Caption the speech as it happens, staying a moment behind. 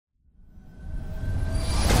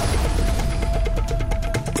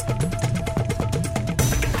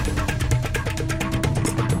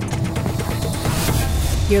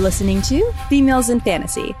You're listening to Females in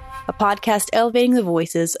Fantasy, a podcast elevating the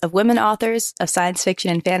voices of women authors of science fiction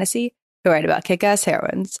and fantasy who write about kick-ass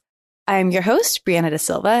heroines. I am your host, Brianna Da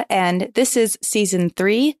Silva, and this is Season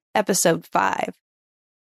 3, Episode 5.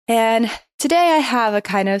 And today I have a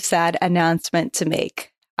kind of sad announcement to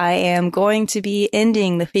make. I am going to be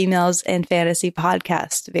ending the Females in Fantasy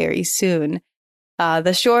podcast very soon.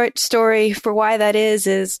 The short story for why that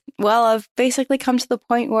is, well, I've basically come to the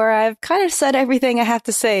point where I've kind of said everything I have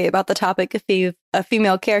to say about the topic of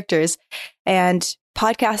female characters. And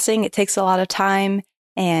podcasting, it takes a lot of time,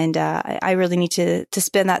 and I really need to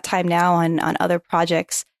spend that time now on other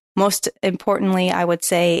projects. Most importantly, I would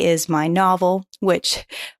say, is my novel, which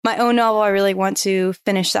my own novel, I really want to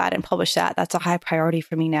finish that and publish that. That's a high priority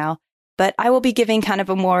for me now. But I will be giving kind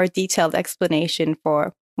of a more detailed explanation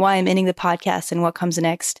for why I'm ending the podcast and what comes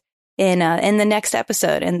next in the next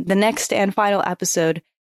episode. And the next and final episode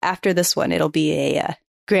after this one, it'll be a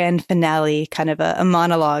grand finale, kind of a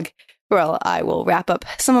monologue, where I will wrap up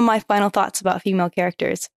some of my final thoughts about female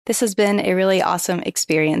characters. This has been a really awesome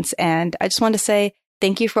experience, and I just want to say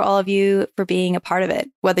thank you for all of you for being a part of it.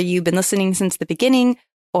 Whether you've been listening since the beginning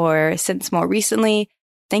or since more recently,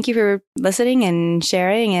 thank you for listening and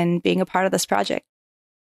sharing and being a part of this project.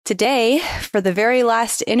 Today, for the very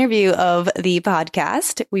last interview of the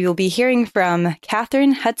podcast, we will be hearing from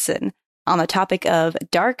Katherine Hudson on the topic of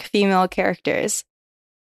dark female characters.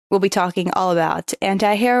 We'll be talking all about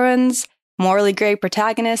anti-heroines, morally gray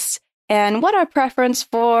protagonists, and what our preference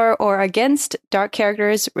for or against dark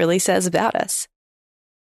characters really says about us.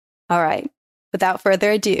 All right, without further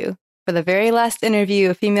ado, for the very last interview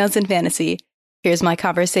of Females in Fantasy, here's my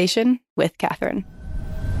conversation with Katherine.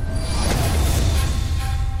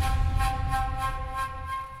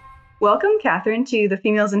 Welcome, Katherine, to the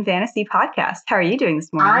Females in Fantasy podcast. How are you doing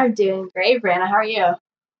this morning? I'm doing great, Brianna. How are you?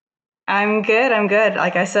 I'm good.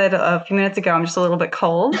 Like I said a few minutes ago, I'm just a little bit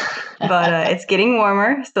cold, but it's getting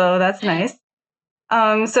warmer, so that's nice.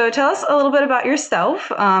 So tell us a little bit about yourself.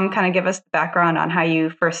 Kind of give us the background on how you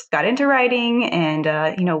first got into writing and,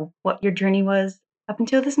 what your journey was up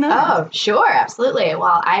until this moment. Oh, sure. Absolutely.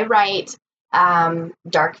 Well, I write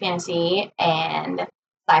dark fantasy and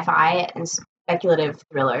sci-fi and speculative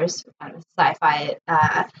thrillers, kind of sci-fi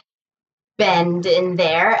bend in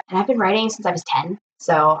there. And I've been writing since I was 10.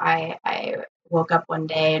 So I woke up one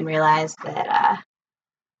day and realized that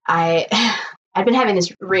I'd been having this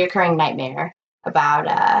reoccurring nightmare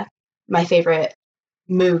about my favorite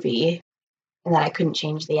movie and that I couldn't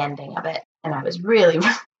change the ending of it. And I was really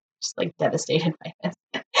just like devastated by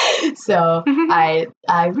it. So I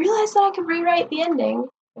realized that I could rewrite the ending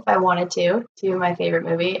if I wanted to my favorite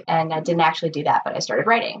movie. And I didn't actually do that, but I started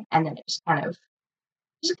writing, and then it just kind of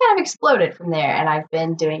exploded from there. And I've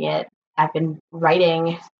been doing it. I've been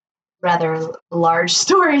writing rather large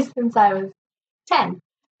stories since I was 10.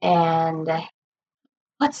 And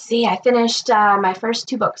let's see, I finished my first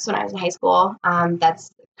 2 books when I was in high school.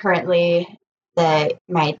 That's currently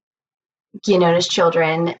my Gianona's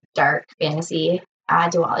Children dark fantasy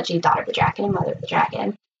duology, Daughter of the Draken and Mother of the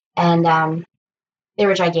Draken. And they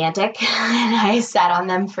were gigantic, and I sat on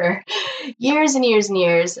them for years and years and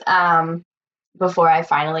years before I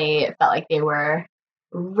finally felt like they were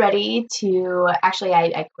ready to. Actually,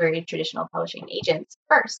 I queried traditional publishing agents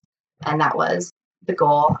first, and that was the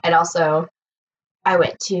goal. I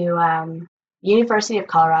went to University of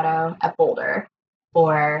Colorado at Boulder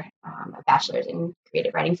for a bachelor's in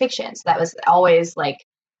creative writing fiction. So that was always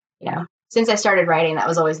since I started writing, that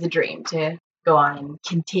was always the dream, to go on and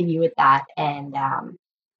continue with that. And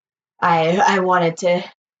I wanted to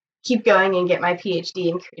keep going and get my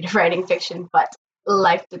PhD in creative writing fiction, but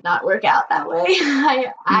life did not work out that way.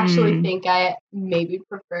 I actually think I maybe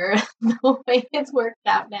prefer the way it's worked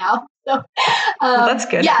out now. So well, that's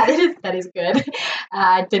good. Yeah, that is good.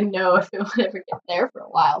 I didn't know if it would ever get there for a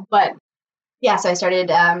while, but yeah, so I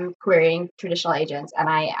started querying traditional agents, and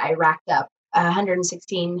I racked up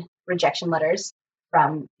 116 rejection letters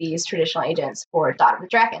from these traditional agents for Daughter of the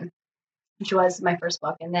Draken, which was my first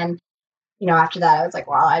book. And then, after that, I was like,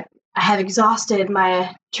 well, I have exhausted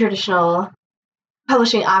my traditional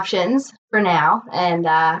publishing options for now, and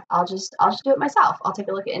I'll just do it myself. I'll take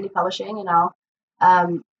a look at indie publishing, and I'll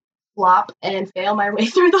flop and fail my way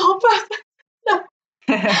through the whole process.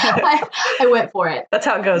 I went for it. That's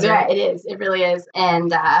how it goes, yeah, right? It is. It really is.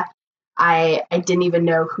 And I didn't even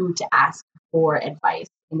know who to ask for advice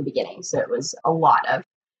in the beginning, so it was a lot of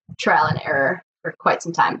trial and error for quite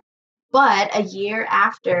some time. But a year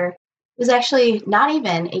after, it was actually not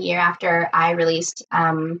even a year after I released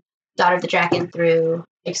Daughter of the Draken through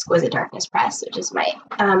Exquisite Darkness Press, which is my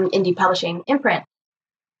indie publishing imprint.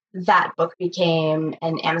 that book became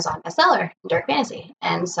an Amazon bestseller in dark fantasy.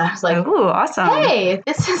 And so I was like, oh, awesome. Hey,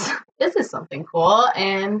 this is something cool.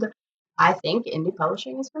 And I think indie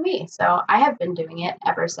publishing is for me. So I have been doing it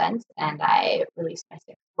ever since. And I released my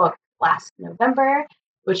 6th book last November,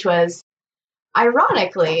 which was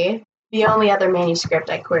ironically the only other manuscript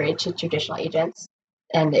I queried to traditional agents.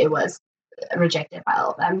 And it was rejected by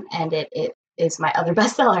all of them. And it is my other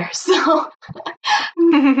bestseller. So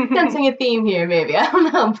sensing a theme here, maybe. I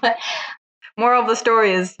don't know. But moral of the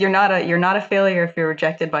story is you're not a failure if you're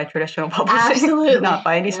rejected by traditional publishing. Absolutely. Not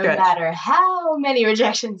by any stretch. No matter how many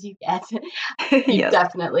rejections you get, you yes.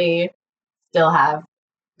 definitely still have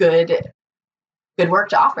good work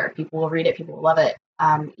to offer. People will read it, people will love it,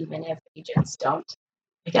 even if agents don't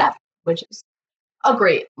pick it up, which is a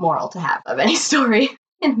great moral to have of any story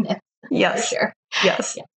in this. Yes. For sure.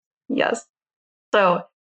 Yes. Yes. So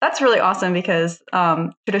that's really awesome because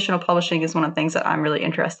traditional publishing is one of the things that I'm really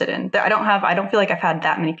interested in. I don't feel like I've had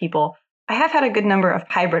that many people. I have had a good number of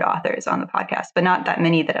hybrid authors on the podcast, but not that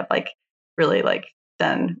many that have really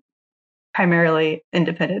done primarily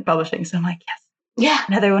independent publishing. So I'm like, yes,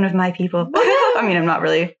 another one of my people. I mean, I'm not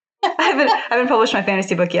really. I haven't published my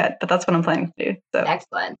fantasy book yet, but that's what I'm planning to do. So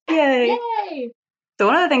excellent! Yay! So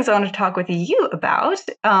one of the things I wanted to talk with you about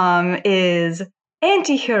is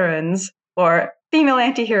anti-Hurons, or female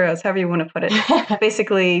anti-heroes, however you want to put it.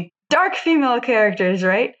 Basically, dark female characters,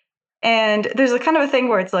 right? And there's a kind of a thing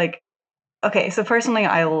where it's like, okay, so personally,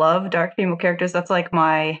 I love dark female characters. That's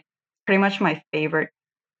pretty much my favorite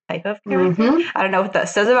type of character. Mm-hmm. I don't know what that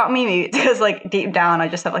says about me. Maybe it's because deep down, I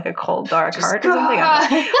just have a cold, dark heart or something. I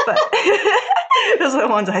don't know. But those are the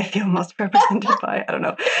ones I feel most represented by. I don't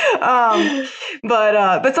know.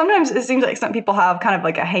 But sometimes it seems like some people have kind of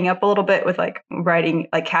a hang up a little bit with writing,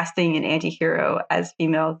 casting an anti-hero as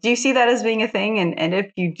female. Do you see that as being a thing? And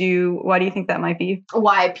if you do, why do you think that might be?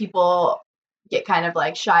 Why people get kind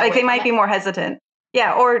of shy? They might be more hesitant.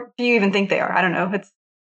 Yeah. Or do you even think they are? I don't know. It's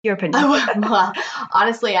your opinion. Well,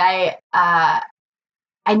 honestly, I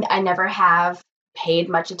never have paid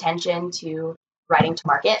much attention to writing to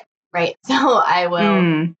market, right? So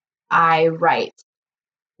I write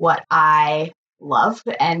what I love,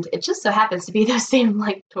 and it just so happens to be those same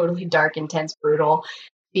totally dark, intense, brutal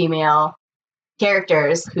female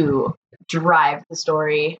characters who drive the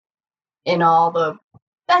story in all the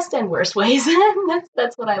best and worst ways.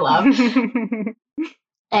 That's what I love.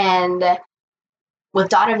 And with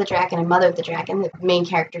Daughter of the Draken and Mother of the Draken, the main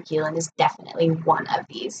character, Keelan, is definitely one of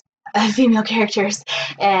these female characters.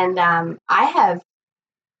 And I have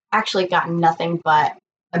actually gotten nothing but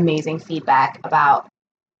amazing feedback about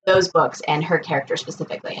those books and her character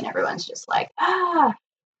specifically. And everyone's just like,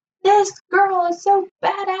 this girl is so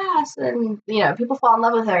badass. And, people fall in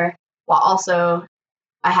love with her. While also,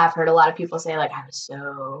 I have heard a lot of people say, I was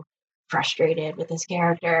so frustrated with this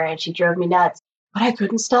character and she drove me nuts, but I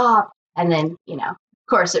couldn't stop. And then, of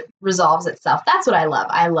course, it resolves itself. That's what I love.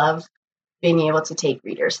 I love being able to take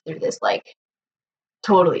readers through this,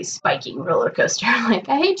 totally spiking roller coaster. I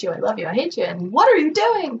hate you, I love you, I hate you, and what are you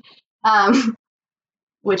doing?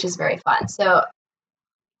 Which is very fun. So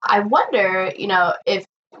I wonder,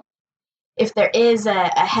 if there is a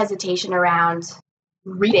hesitation around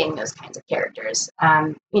reading those kinds of characters.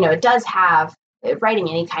 It does have, writing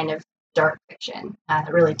any kind of dark fiction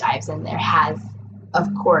that really dives in there has, of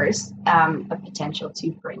course, a potential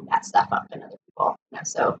to bring that stuff up in other people.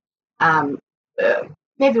 So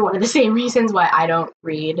maybe one of the same reasons why I don't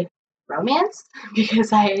read romance,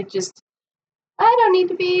 because I don't need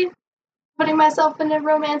to be putting myself in a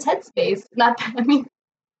romance headspace. Not that,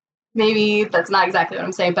 maybe that's not exactly what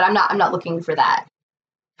I'm saying, but I'm not looking for that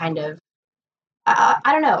kind of, I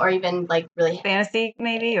don't know, or even really fantasy,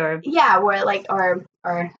 maybe, or where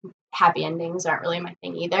or happy endings aren't really my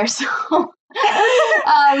thing either. So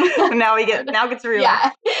now gets real.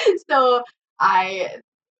 Yeah. So I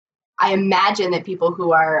imagine that people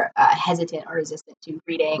who are hesitant or resistant to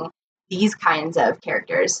reading these kinds of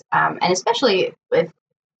characters, and especially with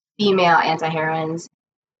female anti-heroines,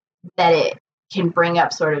 that it can bring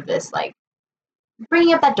up sort of this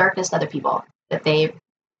bringing up that darkness to other people that they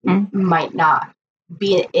might not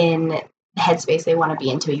be in the headspace they want to be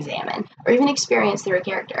in to examine or even experience through a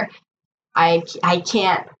character. I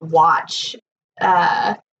can't watch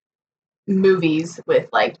movies with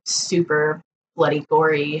super bloody,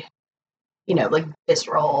 gory,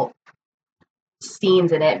 visceral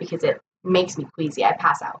scenes in it because it makes me queasy. I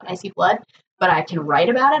pass out when I see blood, but I can write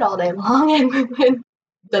about it all day long and it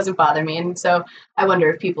doesn't bother me. And so I wonder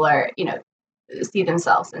if people are, see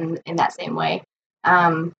themselves in that same way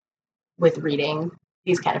with reading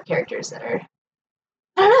these kind of characters that are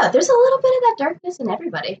I don't know. There's a little bit of that darkness in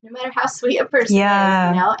everybody, no matter how sweet a person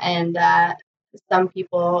is, and some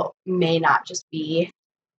people may not just be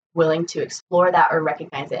willing to explore that or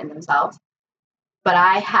recognize it in themselves. But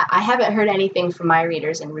I haven't heard anything from my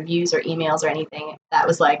readers in reviews or emails or anything that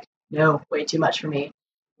was like, no, way too much for me.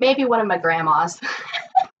 Maybe one of my grandmas.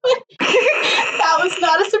 That was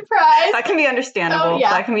not a surprise. That can be understandable. Oh,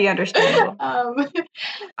 yeah. That can be understandable.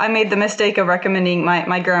 I made the mistake of recommending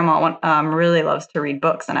my grandma really loves to read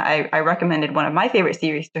books, and I recommended one of my favorite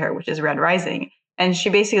series to her, which is Red Rising. And she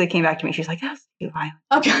basically came back to me. She's like, "That's too violent."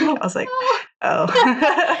 Okay. I was like, "Oh,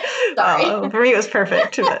 sorry." Oh, for me, it was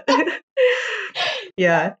perfect. But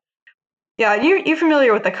yeah. You're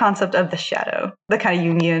familiar with the concept of the shadow, the kind of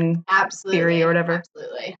Jungian theory or whatever.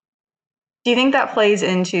 Absolutely. Do you think that plays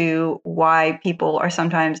into why people are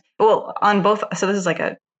sometimes on both? So this is like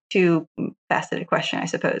a two-faceted question, I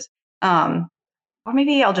suppose. Or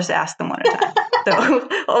maybe I'll just ask them one at a time.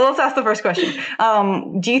 So let's ask the first question.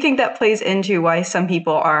 Do you think that plays into why some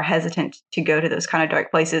people are hesitant to go to those kind of dark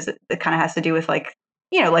places? It kind of has to do with like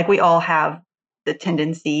we all have the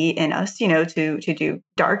tendency in us, to do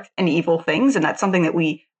dark and evil things. And that's something that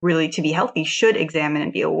we really, to be healthy, should examine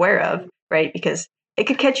and be aware of, right? Because it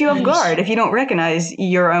could catch you off guard if you don't recognize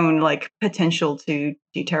your own like potential to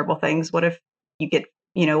do terrible things. What if you get,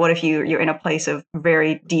 what if you're in a place of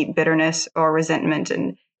very deep bitterness or resentment,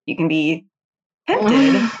 and you can be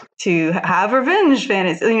tempted to have revenge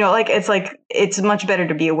fantasy? It's much better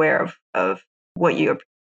to be aware of what you're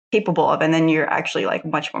capable of, and then you're actually like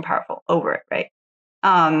much more powerful over it, right?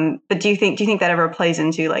 But do you think that ever plays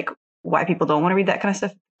into like why people don't want to read that kind of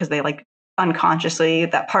stuff? Because they like unconsciously,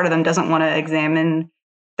 that part of them doesn't want to examine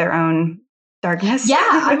their own darkness. Yeah,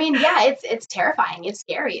 I mean, it's terrifying. It's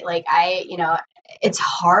scary. Like it's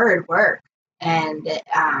hard work, and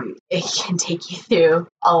it can take you through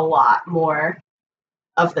a lot more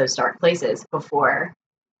of those dark places before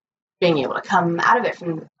being able to come out of it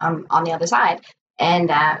from on the other side. And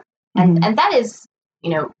that is,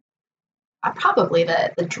 probably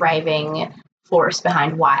the driving force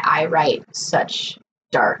behind why I write such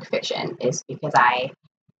dark fiction, is because I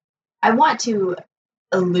want to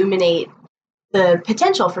illuminate the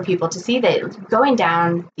potential for people to see that going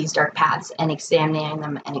down these dark paths and examining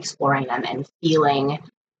them and exploring them and feeling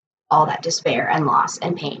all that despair and loss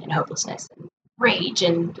and pain and hopelessness and rage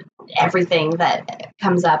and everything that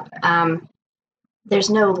comes up, there's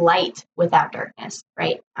no light without darkness,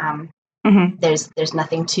 right? There's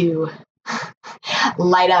nothing to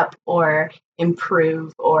light up or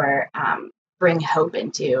improve or bring hope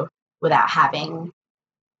into without having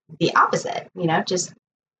the opposite, just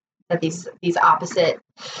that these opposite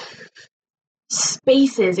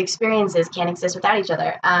spaces, experiences can't exist without each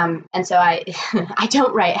other. And so I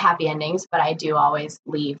don't write happy endings, but I do always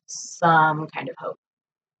leave some kind of hope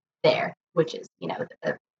there, which is,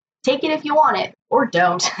 take it if you want it or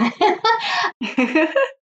don't.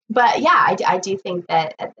 But yeah, I do think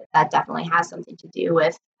that definitely has something to do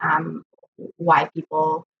with why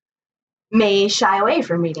people may shy away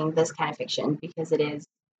from reading this kind of fiction, because it is,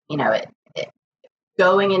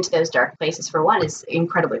 going into those dark places, for one, is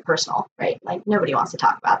incredibly personal, right? Like nobody wants to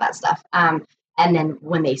talk about that stuff. And then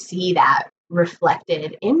when they see that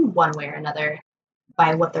reflected in one way or another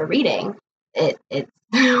by what they're reading, it's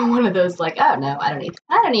one of those like, oh no, I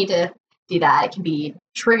don't need to do that. It can be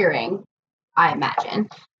triggering, I imagine,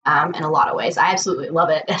 in a lot of ways. I absolutely love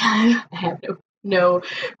it. I have no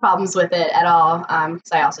problems with it at all,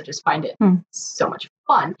 because I also just find it so much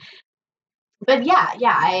fun. But yeah,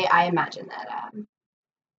 I imagine that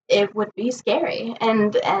it would be scary,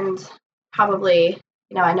 and probably,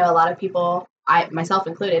 I know a lot of people, I myself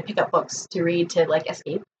included, pick up books to read to like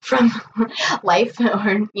escape from life,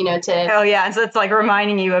 or to so it's like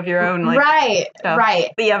reminding you of your own right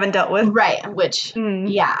that you haven't dealt with, right? Which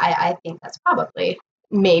I think that's probably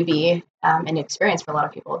maybe an experience for a lot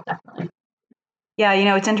of people, definitely. Yeah,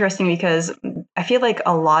 it's interesting because I feel like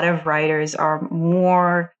a lot of writers are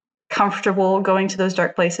more comfortable going to those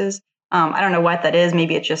dark places. I don't know what that is.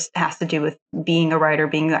 Maybe it just has to do with being a writer,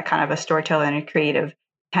 being that kind of a storyteller and a creative,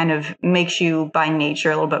 kind of makes you by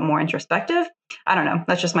nature a little bit more introspective. I don't know.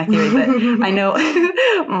 That's just my theory. But I know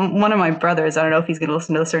one of my brothers, I don't know if he's going to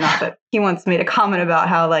listen to this or not, but he once made a comment about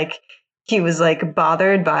how like he was like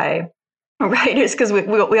bothered by writers, because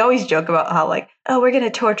we always joke about how like, oh, we're going to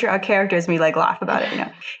torture our characters, and we like laugh about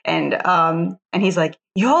it, and he's like,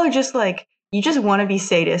 y'all are just like, you just want to be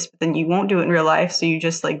sadists, but then you won't do it in real life, so you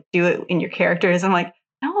just like do it in your characters. I'm like,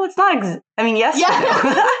 no, it's not. I mean, yes, yeah,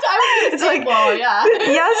 but no. It's like, well, yeah,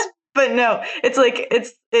 yes, but no.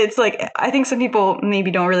 It's like I think some people maybe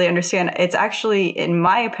don't really understand. It's actually, in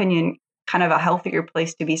my opinion, kind of a healthier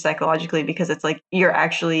place to be psychologically, because it's like you're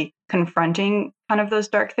actually confronting kind of those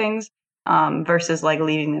dark things, versus like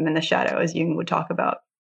leaving them in the shadow, as Jung would talk about.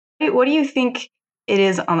 What do you think it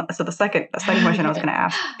is on? So the second question I was going to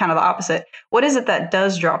ask, kind of the opposite. What is it that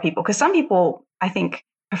does draw people? Because some people, I think,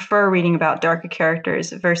 prefer reading about darker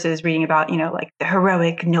characters versus reading about, like the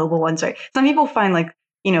heroic, noble ones, right? Some people find like,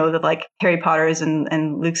 the like Harry Potters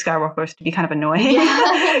and Luke Skywalkers to be kind of annoying,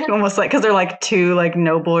 Yeah. almost like because they're like too like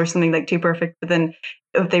noble or something, like too perfect. But then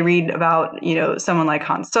if they read about, someone like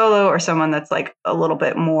Han Solo, or someone that's like a little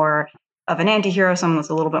bit more of an anti-hero, someone that's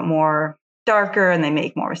a little bit more darker and they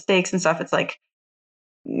make more mistakes and stuff, it's like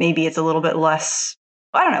maybe it's a little bit less.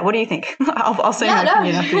 I don't know. What do you think? I'll say my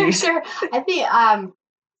opinion after you. Sure. I think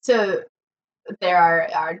so there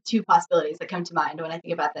are two possibilities that come to mind when I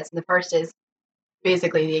think about this. And the first is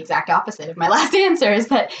basically the exact opposite of my last answer, is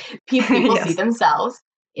that people Yes. see themselves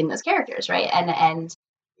in those characters, right? And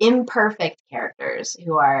imperfect characters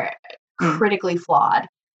who are critically flawed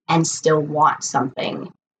and still want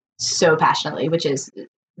something so passionately, which is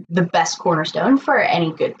the best cornerstone for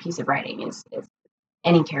any good piece of writing, is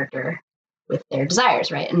any character with their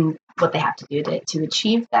desires, right? And what they have to do to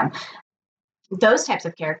achieve them. Those types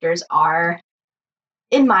of characters are,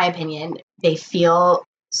 in my opinion, they feel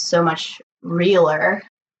so much realer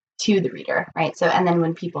to the reader, right? So, and then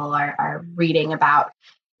when people are reading about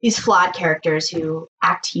these flawed characters who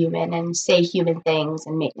act human and say human things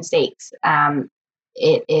and make mistakes,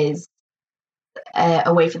 it is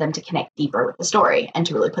a way for them to connect deeper with the story and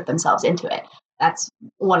to really put themselves into it. That's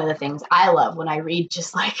one of the things I love when I read,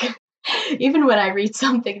 just like, even when I read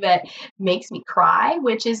something that makes me cry,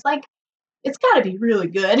 which is like, it's got to be really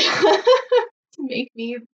good to make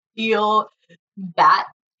me feel that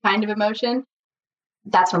kind of emotion.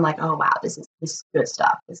 That's when I'm like, oh wow, this is good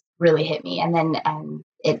stuff. This really hit me, and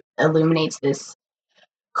it illuminates this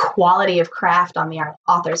quality of craft on the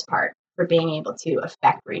author's part for being able to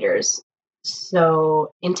affect readers so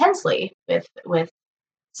intensely with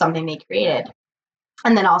something they created.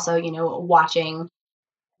 And then also, watching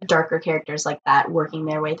darker characters like that working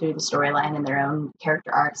their way through the storyline and their own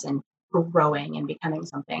character arcs and growing and becoming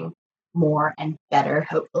something more and better,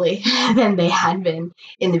 hopefully, than they had been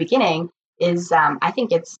in the beginning, is I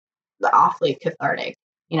think it's awfully cathartic,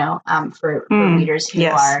 for readers who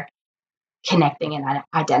Yes. are connecting and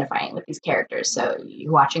identifying with these characters. So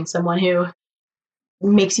you're watching someone who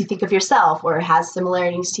makes you think of yourself or has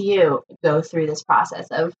similarities to you go through this process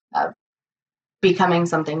of becoming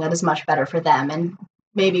something that is much better for them and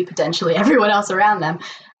maybe potentially everyone else around them.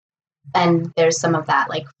 And there's some of that,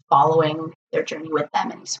 like following their journey with them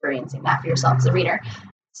and experiencing that for yourself as a reader.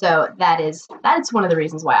 So that's one of the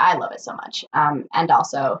reasons why I love it so much. And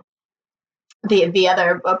also the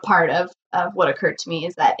other part of what occurred to me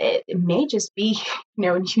is that it may just be,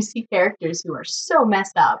 when you see characters who are so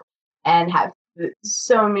messed up and have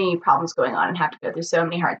so many problems going on and have to go through so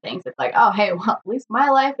many hard things, it's like, oh, hey, well, at least my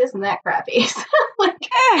life isn't that crappy. Like,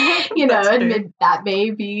 and that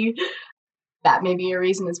may be a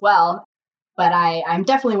reason as well. But I'm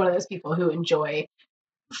definitely one of those people who enjoy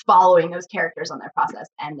following those characters on their process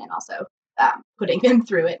and then also putting them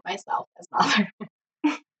through it myself as an author.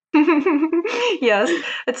 Yes,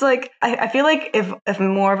 it's like I feel like if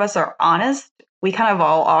more of us are honest, we kind of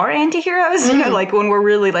all are anti-heroes. Like when we're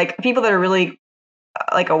really like people that are really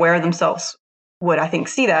like aware of themselves would, I think,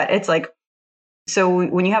 see that. It's like, so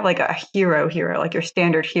when you have like a hero, like your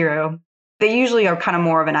standard hero, they usually are kind of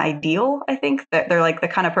more of an ideal. I think that they're like the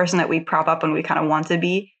kind of person that we prop up and we kind of want to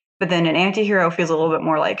be. But then an anti-hero feels a little bit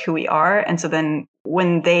more like who we are. And so then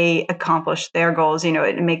when they accomplish their goals,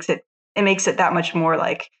 it makes it that much more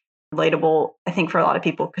like relatable, I think, for a lot of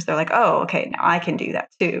people, because they're like, oh, okay, now I can do that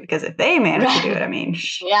too. Because if they manage to do it, I mean,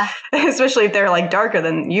 yeah, especially if they're like darker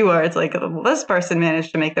than you are, it's like, well, this person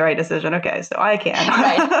managed to make the right decision. Okay, so I can.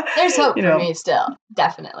 Right. There's hope for me still,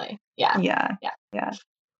 definitely. Yeah.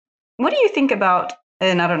 What do you think about?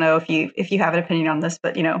 And I don't know if you have an opinion on this,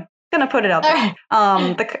 but gonna put it out there.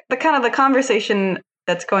 The kind of the conversation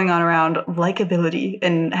that's going on around likability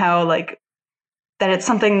and how like that it's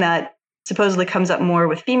something that supposedly comes up more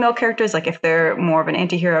with female characters, like if they're more of an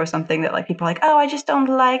anti-hero or something, that like people are like, oh, I just don't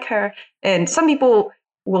like her. And some people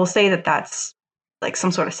will say that that's like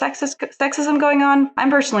some sort of sexism going on.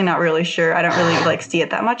 I'm personally not really sure. I don't really like see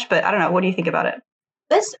it that much, but I don't know. What do you think about it?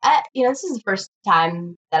 This, this is the first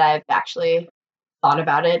time that I've actually thought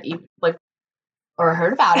about it, like, or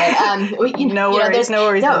heard about it. No worries.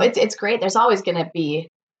 No, it's great. There's always going to be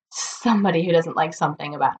somebody who doesn't like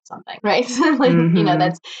something about something, right?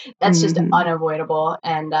 Like, that's just unavoidable.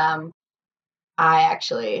 And I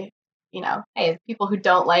actually, hey, people who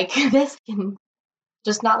don't like this can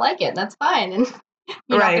just not like it. That's fine. And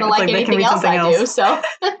you're not Right. going to It's like like they can anything read else something I do. else. So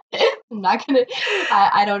I'm not going to,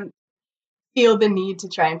 I don't feel the need to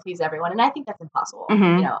try and please everyone. And I think that's impossible,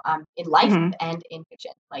 Mm-hmm. in life Mm-hmm. and in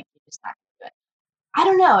fiction. Like, you're just not going to do it. I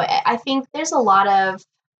don't know. I think there's a lot of,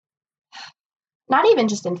 not even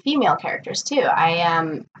just in female characters too.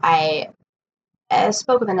 I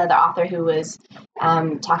spoke with another author who was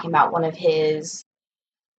talking about one of his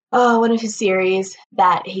series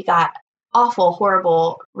that he got awful,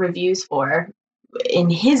 horrible reviews for, in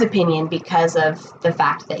his opinion, because of the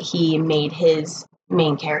fact that he made his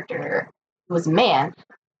main character, who was a man,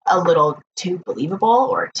 a little too believable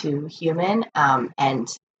or too human. And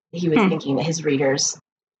he was thinking that his readers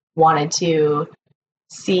wanted to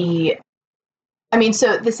see. I mean,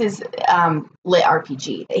 so this is lit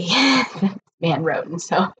RPG that this man wrote, and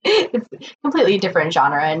so it's a completely different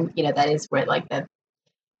genre, and that is where like the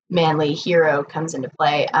manly hero comes into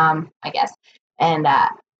play, I guess. And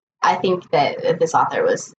I think that this author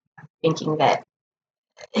was thinking that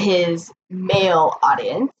his male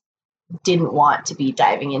audience didn't want to be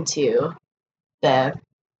diving into the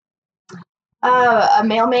a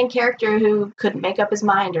male main character who couldn't make up his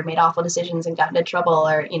mind or made awful decisions and got into trouble,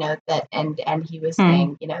 or that, and he was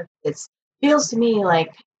saying, it feels to me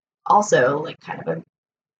like also like kind of a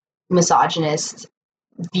misogynist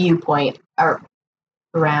viewpoint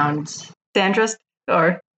around Dandrist,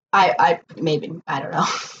 or I maybe, I don't know.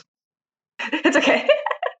 it's okay.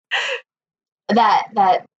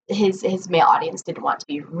 that his male audience didn't want to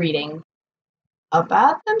be reading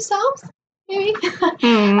about themselves, maybe.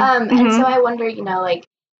 And so I wonder, like,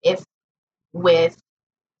 if with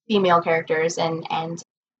female characters and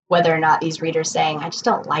whether or not these readers saying, I just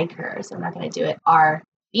don't like her, so I'm not going to do it, are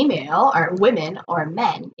female or women or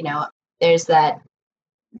men. There's that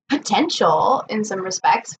potential in some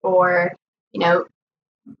respects for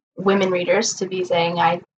women readers to be saying,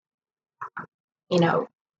 I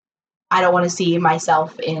don't want to see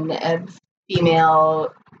myself in a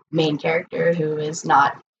female main character who is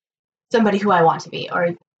not somebody who I want to be, or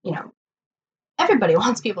everybody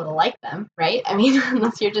wants people to like them, right? I mean,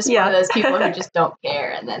 unless you're just one of those people who just don't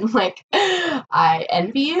care, and then like, I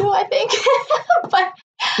envy you, I think.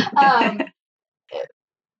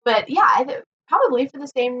 but yeah, probably for the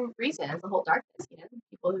same reason as the whole darkness,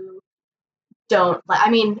 people who don't like. I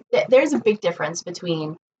mean, there's a big difference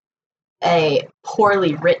between a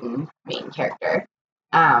poorly written main character,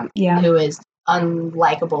 who is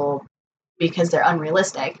unlikable because they're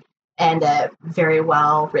unrealistic, and a very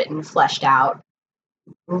well written, fleshed out,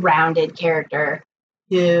 rounded character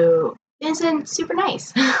who isn't super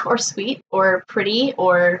nice or sweet or pretty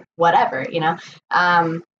or whatever,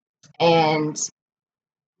 and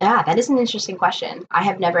yeah, that is an interesting question. I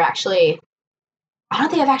don't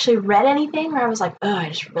think I've actually read anything where I was like, oh, I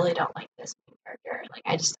just really don't like this character. Like,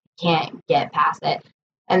 I just can't get past it.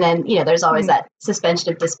 And then, there's always that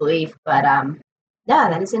suspension of disbelief. But yeah,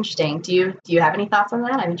 that is interesting. Do you have any thoughts on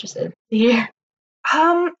that? I'm interested to hear.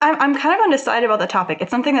 I'm kind of undecided about the topic. It's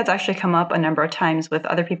something that's actually come up a number of times with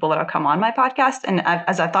other people that have come on my podcast. And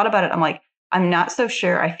as I thought about it, I'm like, I'm not so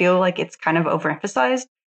sure. I feel like it's kind of overemphasized,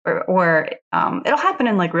 or it'll happen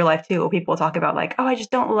in like real life too. Where people talk about like, oh, I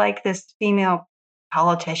just don't like this female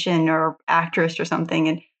politician or actress or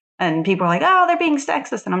something. And people are like, oh, they're being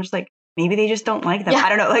sexist. And I'm just like, maybe they just don't like them. Yeah, I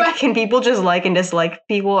don't know. Like, can people just like and dislike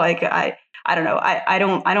people? Like, I don't know. I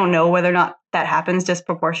don't know whether or not that happens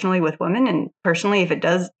disproportionately with women. And personally, if it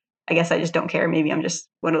does, I guess I just don't care. Maybe I'm just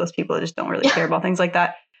one of those people that just don't really care about things like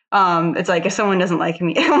that. It's like, if someone doesn't like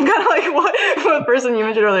me, I'm kind of like what person you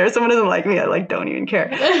mentioned earlier. If someone doesn't like me, I like don't even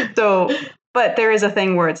care. So, but there is a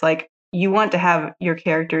thing where it's like, you want to have your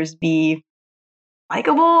characters be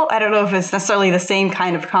likable. I don't know if it's necessarily the same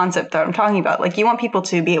kind of concept that I'm talking about. Like, you want people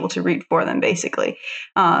to be able to root for them, basically.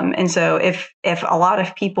 And so if a lot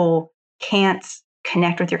of people can't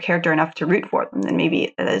connect with your character enough to root for them, then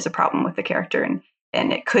maybe that is a problem with the character.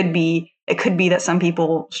 And it could be that some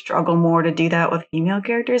people struggle more to do that with female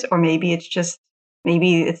characters, or maybe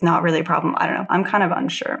it's not really a problem. I don't know. I'm kind of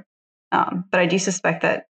unsure. But I do suspect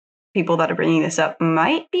that people that are bringing this up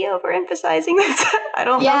might be overemphasizing this. I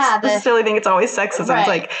don't necessarily think it's always sexism. Right. It's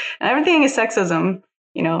like, and everything is sexism.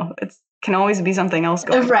 It can always be something else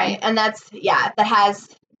going on. Right. And that has,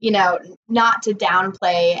 not to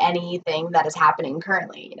downplay anything that is happening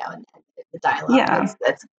currently, and the dialogue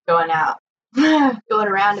that's going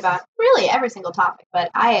around about really every single topic. But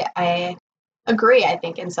I agree. I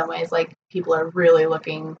think in some ways, like, people are really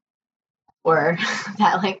looking for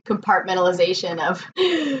that like compartmentalization of,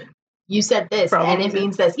 you said this and it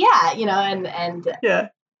means this. Yeah. And kind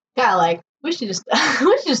of like, we should just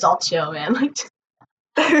all chill, man. Like,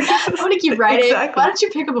 I'm gonna keep writing. Exactly. Why don't you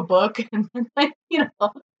pick up a book and then, like,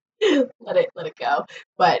 let it go.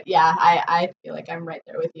 But yeah, I feel like I'm right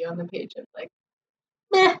there with you on the page of like,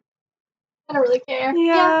 meh, I don't really care.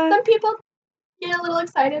 Yeah, some people get a little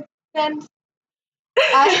excited, and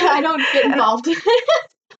I don't get involved.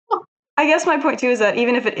 I guess my point too is that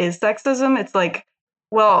even if it is sexism, it's like,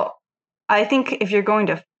 well, I think if you're going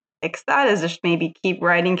to fix that, is just maybe keep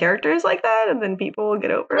writing characters like that, and then people will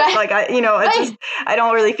get over it. Right. Like it's just, I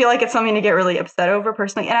don't really feel like it's something to get really upset over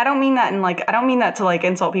personally, and I don't mean that I don't mean that to like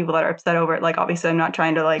insult people that are upset over it. Like, obviously, I'm not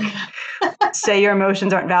trying to like say your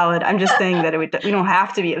emotions aren't valid. I'm just saying that we don't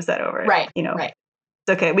have to be upset over it. Right. Right.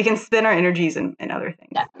 It's okay. We can spend our energies in other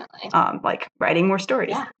things. Definitely. Like writing more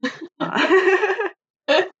stories. Yeah.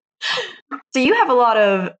 So you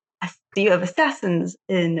have assassins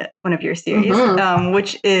in one of your series,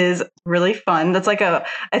 which is really fun. It's like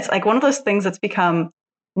one of those things that's become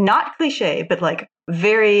not cliche, but like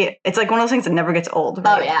it's like one of those things that never gets old.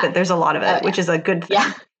 Right? Oh yeah. But there's a lot of it, which is a good thing.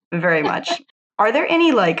 Yeah. Very much. Are there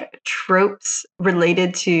any like tropes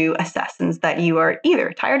related to assassins that you are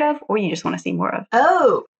either tired of or you just want to see more of?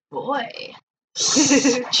 Oh boy.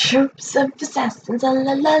 Tropes of assassins, la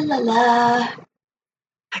la la la.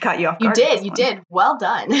 I caught you off guard. You did. Well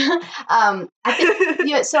done. I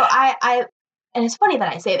think, so I, and it's funny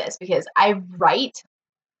that I say this because I write,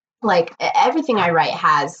 like, everything I write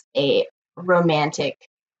has a romantic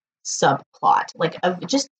subplot, like of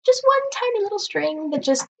just one tiny little string that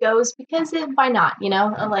just goes because why not?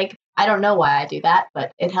 Like, I don't know why I do that,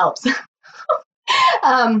 but it helps.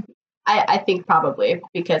 I think probably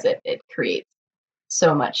because it creates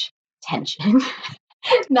so much tension,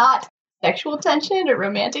 not sexual tension or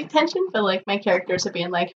romantic tension, but like my characters are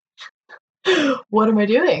being like, what am I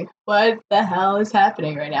doing? What the hell is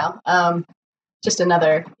happening right now? Just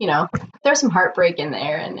another, there's some heartbreak in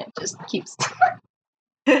there, and it just keeps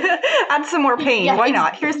add some more pain. Yeah, why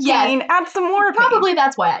not? Here's pain. Add some more pain. Probably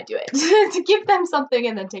that's why I do it, to give them something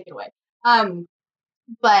and then take it away.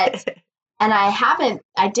 But and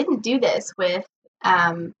I didn't do this with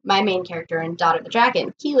my main character in Daughter of the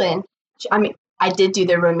Dragon, Keelan. I mean, I did do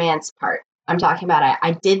the romance part. I'm talking about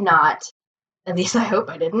I did not, at least I hope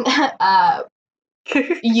I didn't,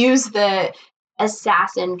 use the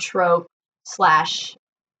assassin trope /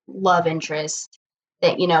 love interest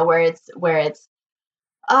that, where it's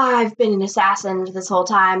I've been an assassin this whole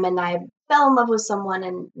time and I fell in love with someone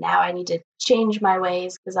and now I need to change my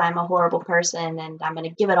ways because I'm a horrible person and I'm going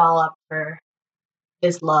to give it all up for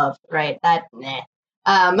this love, right? I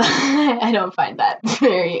don't find that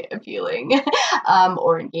very appealing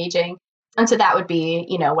or engaging. And so that would be,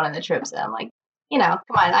 one of the tropes that I'm like, come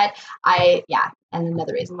on, yeah. And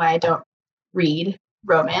another reason why I don't read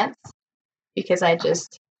romance, because I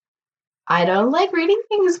don't like reading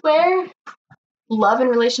things where love and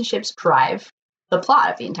relationships drive the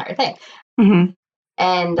plot of the entire thing. Mm-hmm.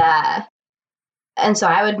 And so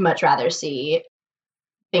I would much rather see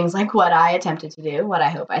things like what I attempted to do, what I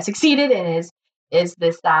hope I succeeded in is this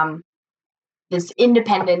this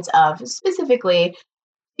independence of specifically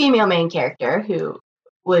female main character who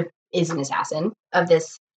is an assassin, of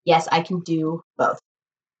this, yes, I can do both,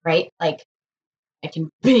 right? Like, I can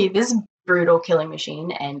be this brutal killing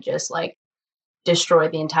machine and just like destroy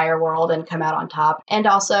the entire world and come out on top, and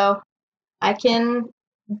also I can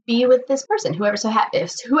be with this person, whoever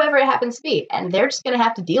it happens to be, and they're just gonna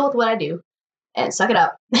have to deal with what I do and suck it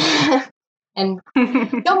up and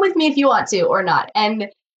come with me if you want to or not. And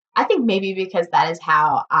I think maybe because that is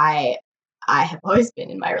how I have always been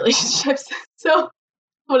in my relationships. So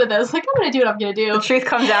one of those, like, I'm gonna do what I'm gonna do. The truth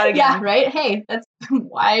comes out again. Yeah, right. Hey, that's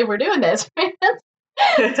why we're doing this, right?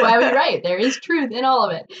 That's why we write. There is truth in all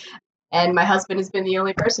of it. And my husband has been the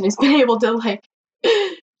only person who's been able to like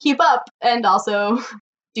keep up and also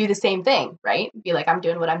do the same thing, right? Be like, I'm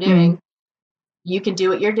doing what I'm doing. You can do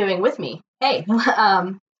what you're doing with me. Hey,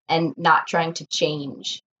 and not trying to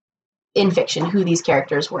change in fiction who these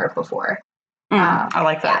characters were before. I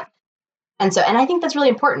like that. Yeah. And I think that's really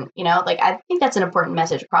important, like, I think that's an important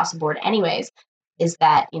message across the board anyways, is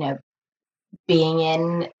that, being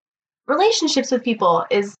in relationships with people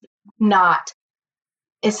is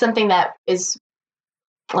something that is,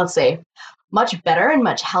 let's say, much better and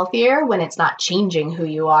much healthier when it's not changing who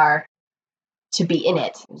you are to be in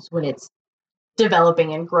it, when it's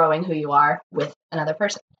developing and growing who you are with another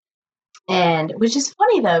person. And which is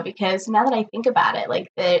funny though, because now that I think about it, like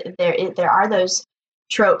there are those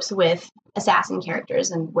tropes with assassin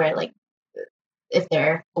characters, and where, like, if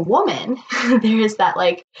they're a woman, there is that,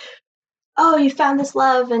 like, oh, you found this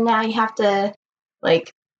love and now you have to,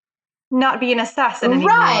 like, not be an assassin anymore.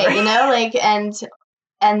 Right, like,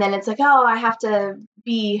 and then it's like, oh, I have to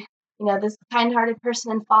be, this kind-hearted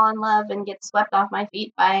person and fall in love and get swept off my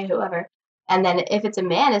feet by whoever. And then if it's a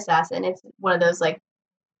man assassin, it's one of those like,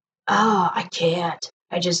 oh, I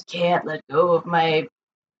just can't let go of my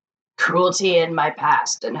cruelty in my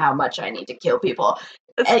past and how much I need to kill people.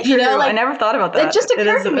 It's true. I never thought about that. It just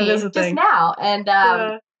occurred to me just now. And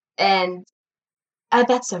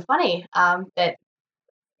that's so funny. That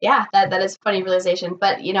is a funny realization.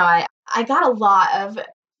 But, I got a lot of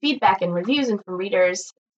feedback and reviews and from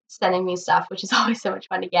readers sending me stuff, which is always so much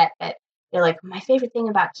fun to get. That they're like, my favorite thing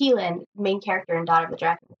about Keelan, main character in Daughter of the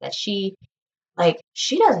Dragon, is that she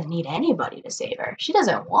doesn't need anybody to save her. She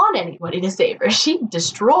doesn't want anybody to save her. She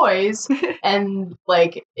destroys and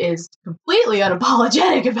is completely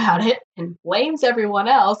unapologetic about it and blames everyone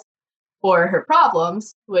else for her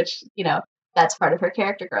problems, which, that's part of her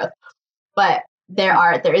character growth. But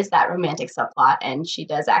there is that romantic subplot, and she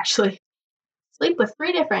does actually sleep with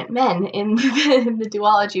 3 different men in the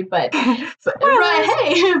duology, but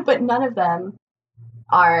none of them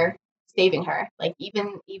are saving her. Like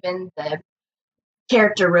even the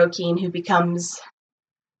character Rokeen, who becomes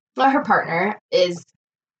her partner,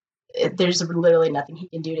 there's literally nothing he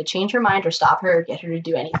can do to change her mind or stop her or get her to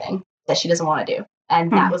do anything that she doesn't want to do.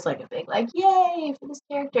 And that was a big yay for this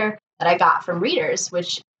character that I got from readers,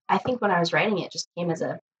 which I think when I was writing it just came as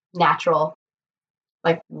a natural,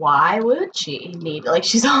 why would she need,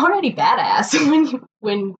 she's already badass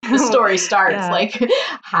when the story starts. Yeah.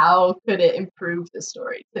 How could it improve the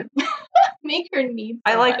story to make her need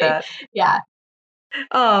somebody? I like that. Yeah.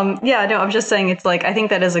 I'm just saying it's I think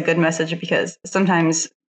that is a good message, because sometimes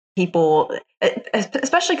people,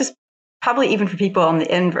 especially because probably even for people on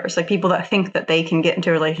the inverse, people that think that they can get into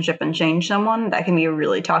a relationship and change someone, that can be a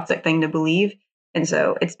really toxic thing to believe. And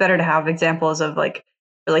so it's better to have examples of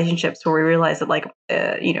relationships where we realize that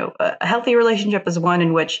a healthy relationship is one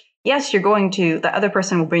in which, yes, the other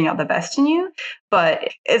person will bring out the best in you,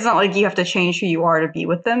 but it's not like you have to change who you are to be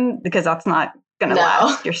with them, because that's not going to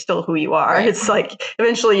last. You're still who you are. Right. It's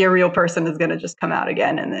eventually your real person is going to just come out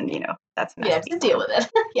again, and then that's messy. You have to deal with it.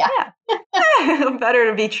 Yeah. Better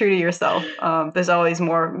to be true to yourself. There's always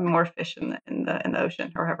more fish in the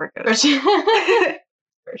ocean, or however it goes.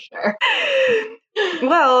 For sure.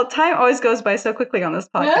 Well, time always goes by so quickly on this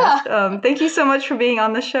podcast. Yeah. Thank you so much for being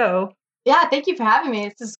on the show. Yeah, thank you for having me.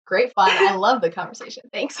 This is great fun. I love the conversation.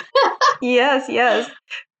 Thanks. Yes.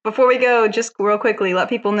 Before we go, just real quickly, let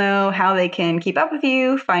people know how they can keep up with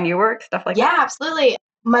you, find your work, stuff like that. Yeah, absolutely.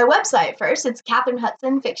 My website first, it's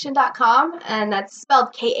KatherineHudsonFiction.com, and that's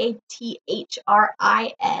spelled Katrin.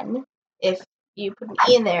 If you put an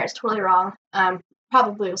E in there, it's totally wrong.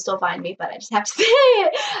 Probably will still find me, but I just have to say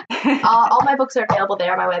it. All my books are available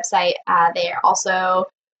there on my website. They are also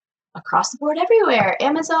across the board everywhere.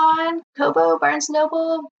 Amazon, Kobo, Barnes &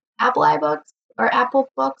 Noble, Apple iBooks, or Apple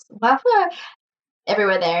Books,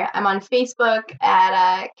 everywhere there. I'm on Facebook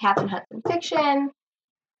at Katrin Hudson Fiction,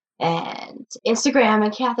 and Instagram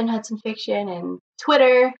at Katrin Hudson Fiction, and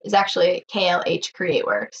Twitter is actually KLH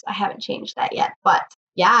CreateWorks. I haven't changed that yet, but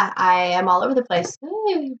yeah, I am all over the place.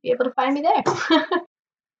 You'll be able to find me there.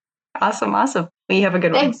 Awesome. Well, you have a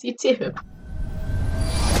good one. Thanks, you too.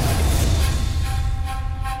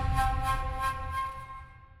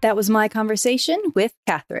 That was my conversation with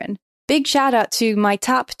Katrin. Big shout out to my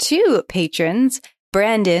top 2 patrons,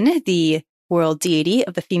 Brandon, the world deity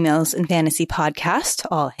of the Females in Fantasy podcast,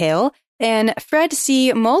 all hail, and Fred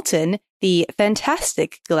C. Moulton, the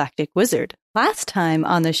fantastic galactic wizard. Last time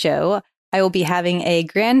on the show, I will be having a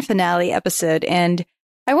grand finale episode, and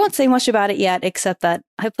I won't say much about it yet, except that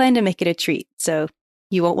I plan to make it a treat, so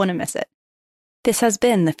you won't want to miss it. This has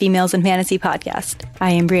been the Females in Fantasy podcast.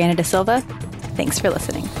 I am Brianna Da Silva. Thanks for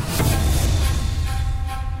listening.